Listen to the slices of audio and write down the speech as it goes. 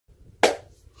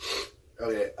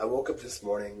Okay, I woke up this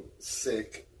morning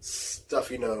sick,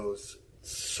 stuffy nose,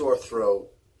 sore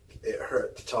throat. It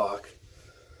hurt to talk.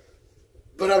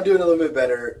 But I'm doing a little bit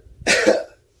better.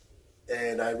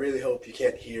 And I really hope you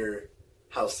can't hear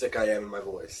how sick I am in my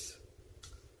voice.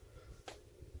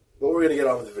 But we're going to get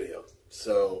on with the video.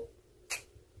 So,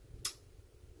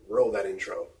 roll that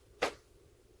intro.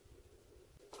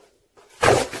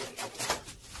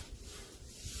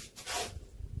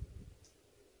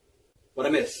 What I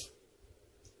miss?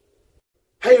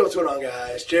 Hey, what's going on,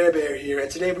 guys? Jer-bear here, and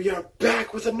today we are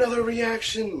back with another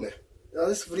reaction. Now,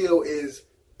 this video is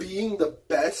being the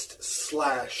best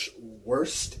 /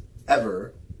 worst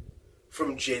ever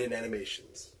from Jaiden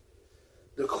Animations,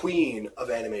 the queen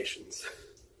of animations.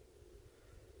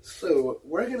 So,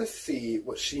 we're gonna see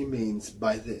what she means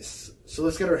by this. So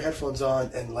let's get our headphones on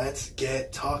and let's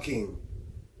get talking.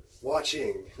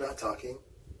 Watching, not talking.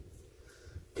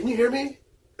 Can you hear me?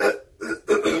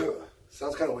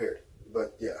 Sounds kind of weird,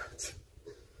 but yeah.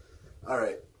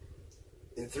 Alright.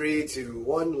 In 3, 2,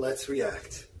 1, let's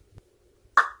react.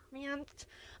 Man,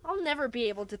 I'll never be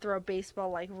able to throw a baseball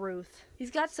like Ruth.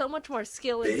 He's got so much more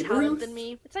skill and Babe talent Ruth? than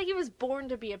me. It's like he was born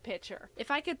to be a pitcher.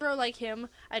 If I could throw like him,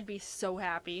 I'd be so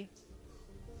happy.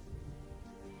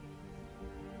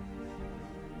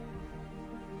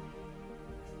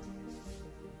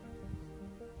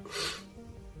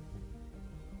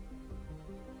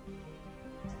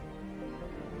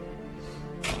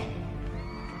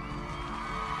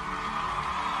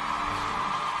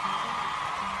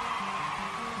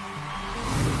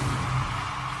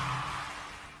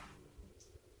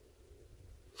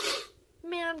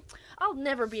 Man, I'll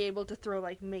never be able to throw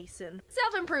like Mason.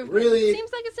 Self-improvement Really?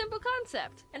 seems like a simple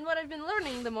concept. And what I've been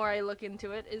learning the more I look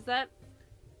into it is that,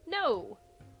 no,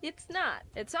 it's not.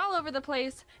 It's all over the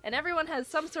place, and everyone has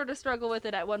some sort of struggle with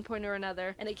it at one point or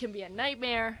another, and it can be a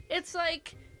nightmare. It's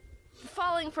like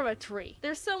falling from a tree.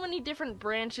 There's so many different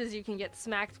branches you can get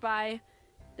smacked by.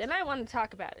 Then I want to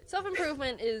talk about it.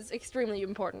 Self-improvement is extremely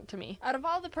important to me. Out of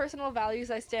all the personal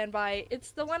values I stand by,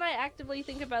 it's the one I actively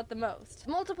think about the most.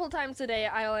 Multiple times a day,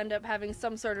 I'll end up having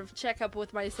some sort of checkup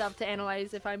with myself to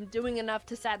analyze if I'm doing enough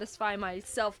to satisfy my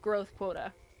self-growth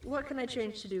quota. What can I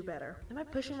change to do better? Am I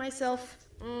pushing myself?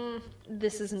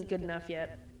 This isn't good enough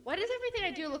yet. Why does everything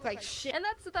I do look like shit? And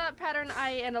that's the thought pattern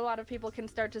I and a lot of people can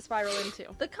start to spiral into.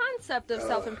 The concept of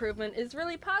self-improvement is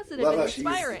really positive and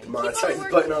inspiring. Keep on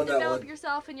working to develop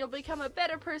yourself and you'll become a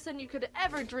better person you could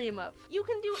ever dream of. You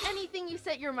can do anything you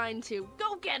set your mind to.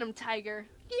 Go get 'em, Tiger.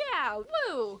 Yeah,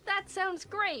 woo! That sounds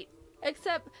great.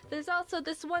 Except, there's also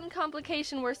this one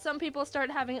complication where some people start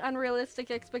having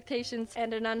unrealistic expectations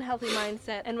and an unhealthy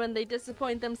mindset, and when they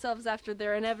disappoint themselves after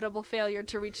their inevitable failure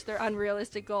to reach their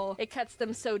unrealistic goal, it cuts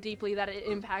them so deeply that it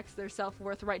impacts their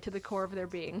self-worth right to the core of their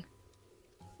being.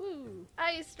 Woo.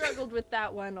 I struggled with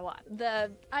that one a lot.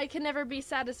 The I can never be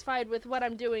satisfied with what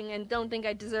I'm doing and don't think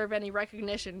I deserve any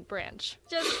recognition branch.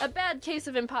 Just a bad case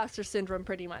of imposter syndrome,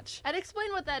 pretty much. I'd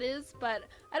explain what that is, but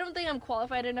I don't think I'm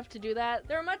qualified enough to do that.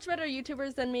 There are much better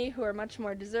YouTubers than me who are much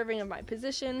more deserving of my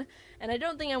position, and I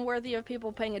don't think I'm worthy of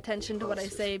people paying attention to what I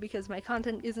say because my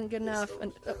content isn't good enough,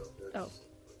 and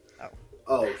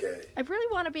Oh, okay. I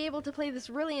really want to be able to play this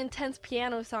really intense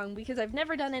piano song because I've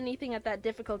never done anything at that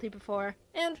difficulty before,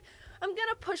 and I'm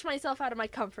gonna push myself out of my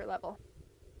comfort level.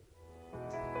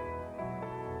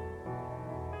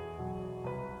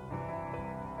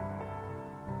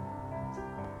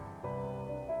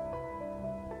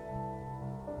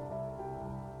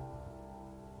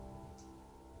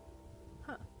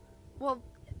 Huh. Well,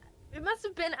 it must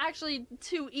have been actually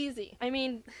too easy. I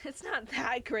mean, it's not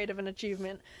that great of an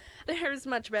achievement. There's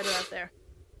much better out there.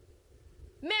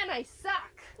 Man, I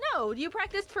suck! No, you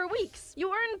practiced for weeks.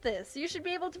 You earned this. You should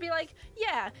be able to be like,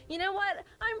 yeah, you know what?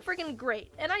 I'm freaking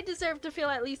great, and I deserve to feel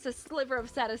at least a sliver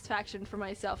of satisfaction for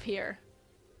myself here.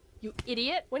 You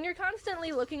idiot! When you're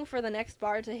constantly looking for the next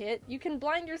bar to hit, you can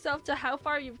blind yourself to how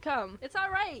far you've come. It's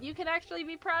alright, you can actually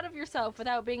be proud of yourself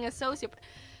without being a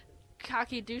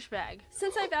cocky douchebag.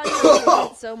 Since I value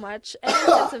achievement so much, any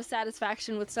sense of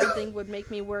satisfaction with something would make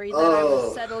me worry that I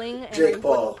was settling and I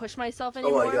wouldn't push myself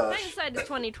anymore. Hindsight is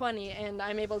 20/20, and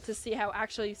I'm able to see how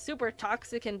actually super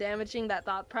toxic and damaging that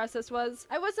thought process was.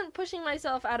 I wasn't pushing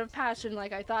myself out of passion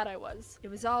like I thought I was. It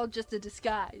was all just a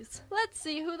disguise. Let's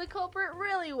see who the culprit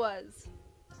really was.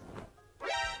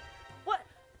 What?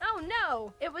 Oh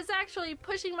no! It was actually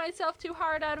pushing myself too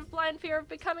hard out of blind fear of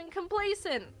becoming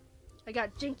complacent. I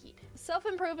got jinkied.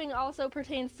 Self-improving also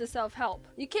pertains to self-help.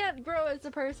 You can't grow as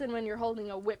a person when you're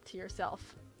holding a whip to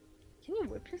yourself. Can you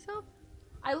whip yourself?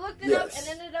 I looked it up and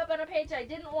ended up on a page I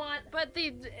didn't want, but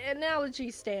the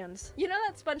analogy stands. You know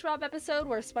that SpongeBob episode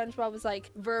where SpongeBob was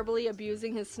like verbally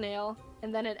abusing his snail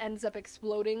and then it ends up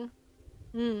exploding?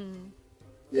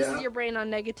 This is your brain on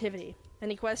negativity.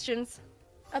 Any questions?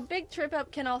 A big trip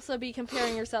up can also be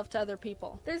comparing yourself to other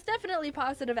people. There's definitely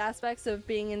positive aspects of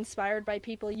being inspired by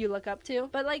people you look up to,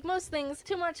 but like most things,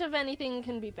 too much of anything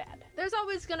can be bad. There's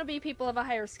always going to be people of a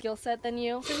higher skill set than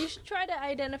you, so you should try to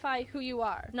identify who you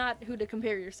are, not who to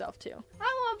compare yourself to.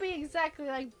 I won't be exactly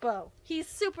like Bo. He's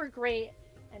super great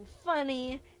and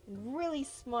funny and really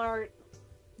smart,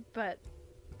 but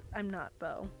I'm not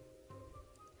Bo.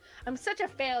 I'm such a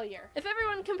failure. If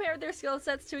everyone compared their skill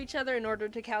sets to each other in order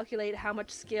to calculate how much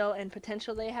skill and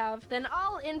potential they have, then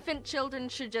all infant children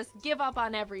should just give up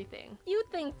on everything. You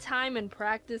think time and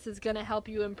practice is gonna help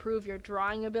you improve your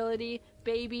drawing ability,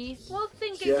 baby? Well,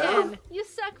 think again. You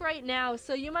suck right now,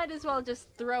 so you might as well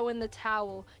just throw in the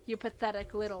towel, you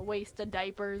pathetic little waste of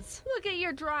diapers. Look at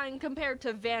your drawing compared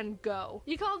to Van Gogh.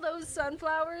 You call those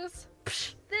sunflowers?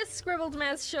 Psh, this scribbled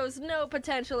mess shows no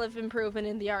potential of improvement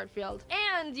in the art field.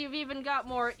 And you've even got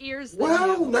more ears than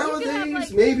you. Nowadays, you could have,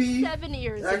 like, maybe 7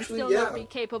 ears actually, and still not be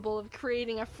capable of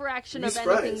creating a fraction of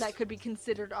anything that could be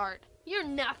considered art. You're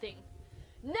nothing.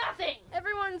 Nothing!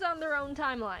 Everyone's on their own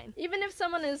timeline. Even if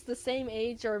someone is the same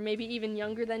age or maybe even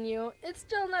younger than you, it's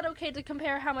still not okay to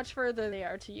compare how much further they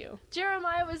are to you.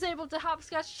 Jeremiah was able to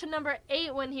hopscotch to number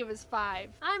 8 when he was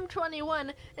 5. I'm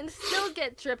 21 and still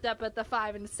get tripped up at the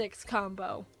 5 and 6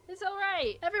 combo. It's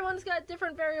alright. Everyone's got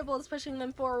different variables pushing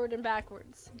them forward and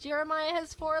backwards. Jeremiah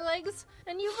has 4 legs,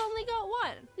 and you've only got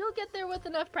 1. You'll get there with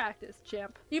enough practice,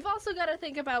 champ. You've also got to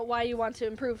think about why you want to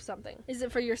improve something. Is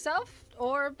it for yourself,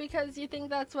 or because you think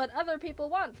that's what other people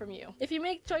want from you? If you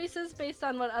make choices based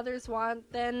on what others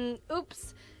want, then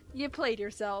oops, you played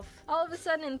yourself. All of a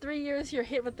sudden in 3 years you're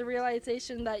hit with the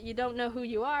realization that you don't know who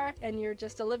you are, and you're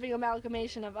just a living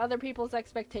amalgamation of other people's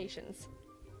expectations.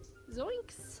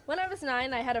 Zoinks. When I was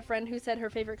 9, I had a friend who said her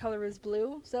favorite color was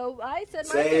blue, so I said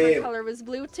my favorite color was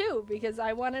blue too, because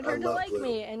I wanted her to like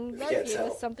me, and that gave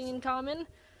us something in common.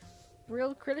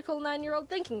 Real critical 9-year-old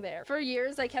thinking there. For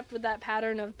years, I kept with that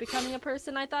pattern of becoming a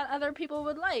person I thought other people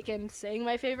would like, and saying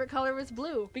my favorite color was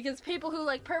blue, because people who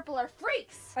like purple are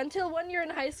freaks! Until one year in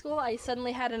high school, I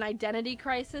suddenly had an identity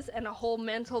crisis and a whole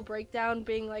mental breakdown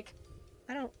being like,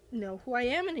 I don't know who I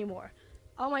am anymore.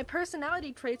 All my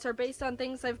personality traits are based on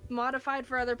things I've modified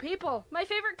for other people. My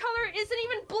favorite color isn't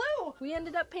even blue! We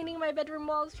ended up painting my bedroom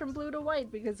walls from blue to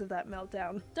white because of that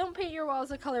meltdown. Don't paint your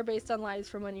walls a color based on lies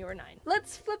from when you were 9.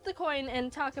 Let's flip the coin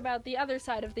and talk about the other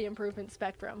side of the improvement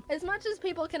spectrum. As much as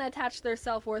people can attach their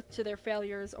self-worth to their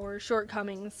failures or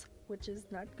shortcomings, which is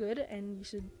not good and you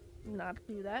should not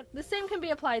do that. The same can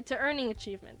be applied to earning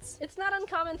achievements. It's not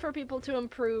uncommon for people to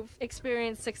improve,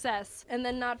 experience success, and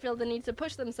then not feel the need to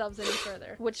push themselves any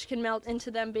further, which can melt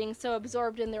into them being so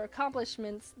absorbed in their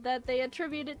accomplishments that they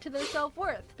attribute it to their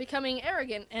self-worth, becoming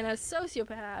arrogant and a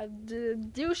sociopath,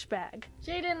 douchebag.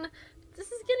 Jaiden,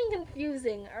 this is getting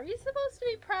confusing. Are we supposed to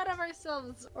be proud of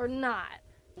ourselves or not?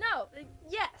 No,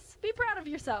 yes, be proud of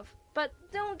yourself, but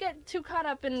don't get too caught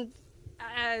up in,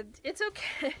 it's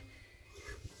okay.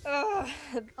 Ugh.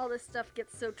 All this stuff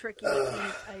gets so tricky,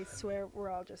 and I swear we're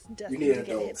all just destined to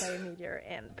get hit by a meteor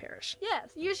and perish.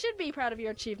 Yes, you should be proud of your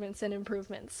achievements and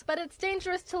improvements, but it's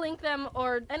dangerous to link them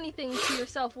or anything to your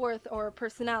self-worth or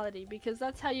personality, because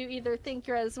that's how you either think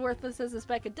you're as worthless as a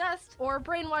speck of dust, or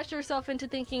brainwash yourself into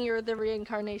thinking you're the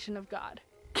reincarnation of God.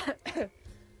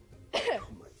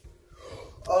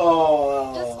 Just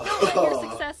don't let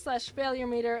your success/failure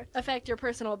meter affect your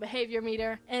personal behavior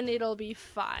meter, and it'll be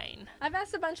fine. I've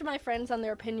asked a bunch of my friends on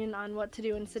their opinion on what to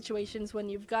do in situations when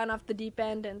you've gone off the deep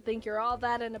end and think you're all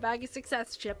that in a bag of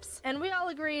success chips, and we all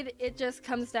agreed it just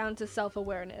comes down to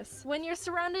self-awareness. When you're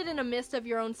surrounded in a mist of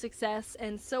your own success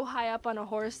and so high up on a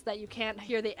horse that you can't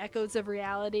hear the echoes of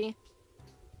reality,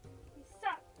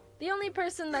 the only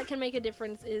person that can make a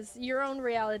difference is your own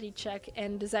reality check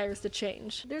and desires to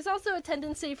change. There's also a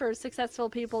tendency for successful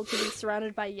people to be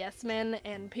surrounded by yes men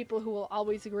and people who will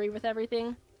always agree with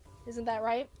everything. Isn't that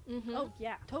right? Mm-hmm. Oh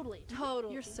yeah, totally.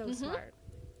 You're so smart.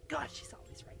 God, she's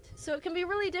always right. So it can be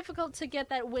really difficult to get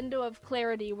that window of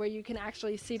clarity where you can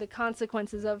actually see the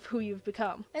consequences of who you've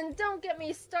become. And don't get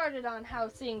me started on how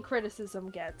seeing criticism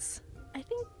gets. I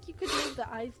think you could move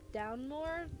the eyes down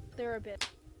more. They're a bit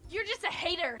You're just a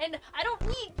hater, and I don't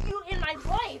need you in my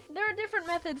life. There are different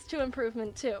methods to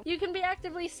improvement too. You can be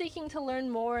actively seeking to learn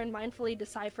more and mindfully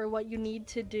decipher what you need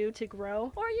to do to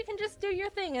grow, or you can just do your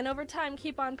thing and over time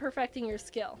keep on perfecting your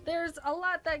skill. There's a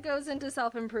lot that goes into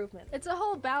self-improvement. It's a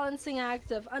whole balancing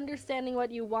act of understanding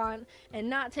what you want and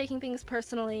not taking things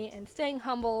personally and staying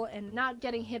humble and not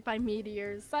getting hit by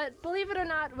meteors. But believe it or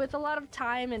not, with a lot of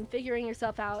time and figuring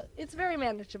yourself out, it's very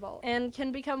manageable and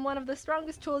can become one of the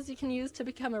strongest tools you can use to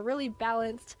become a really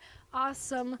balanced,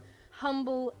 awesome,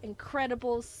 humble,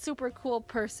 incredible, super cool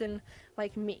person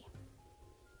like me.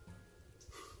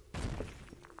 Oh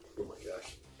my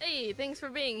gosh. Hey, thanks for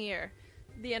being here.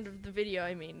 The end of the video,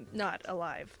 I mean, not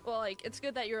alive. Well, like, it's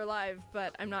good that you're alive,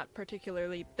 but I'm not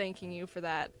particularly thanking you for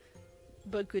that.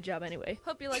 But good job anyway.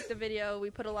 Hope you liked the video.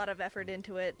 We put a lot of effort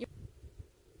into it.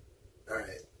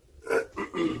 Alright.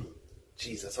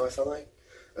 Jeez, that's how I sound like?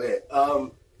 Okay,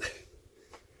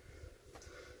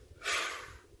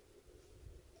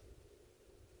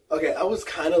 okay, I was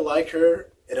kind of like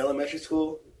her in elementary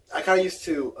school. I kind of used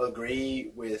to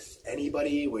agree with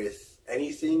anybody, with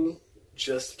anything,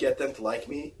 just to get them to like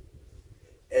me.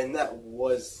 And that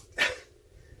was...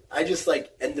 I just,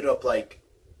 like, ended up, like,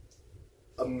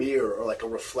 a mirror or, like, a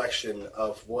reflection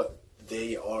of what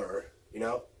they are, you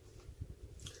know?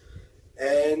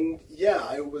 And, yeah,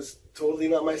 I was totally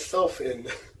not myself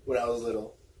when I was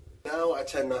little. Now I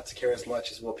tend not to care as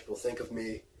much as what people think of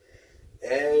me.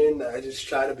 And I just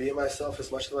try to be myself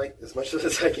as much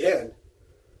as I can.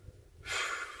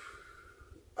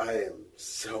 I am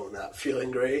so not feeling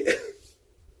great.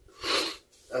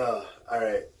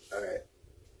 Alright.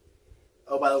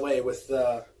 Oh, by the way, with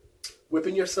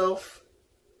whipping yourself,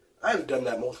 I've done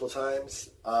that multiple times.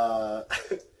 Let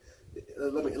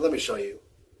me show you.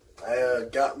 I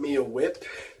got me a whip,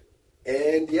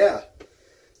 and yeah,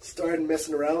 started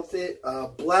messing around with it.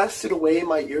 Blasted away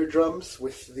my eardrums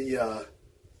with the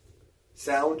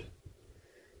sound,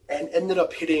 and ended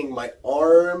up hitting my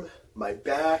arm, my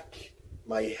back,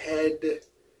 my head.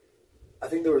 I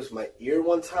think there was my ear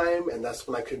one time, and that's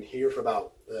when I couldn't hear for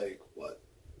about, like, what,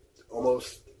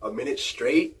 almost a minute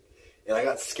straight, and I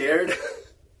got scared.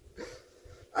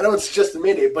 I know it's just a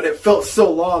minute, but it felt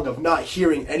so long of not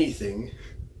hearing anything.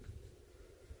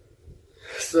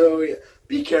 So, yeah,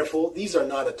 be careful. These are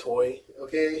not a toy,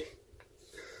 okay?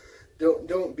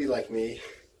 Don't be like me.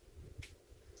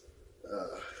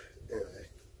 Anyway.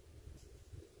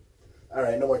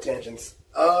 Alright, no more tangents.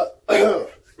 If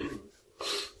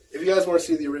you guys want to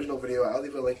see the original video, I'll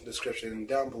leave a link in the description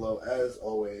down below, as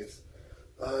always.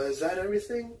 Is that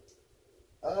everything?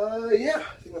 Yeah,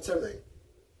 I think that's everything.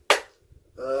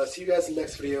 See you guys in the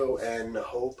next video, and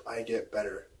hope I get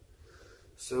better.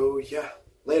 So, yeah,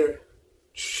 later.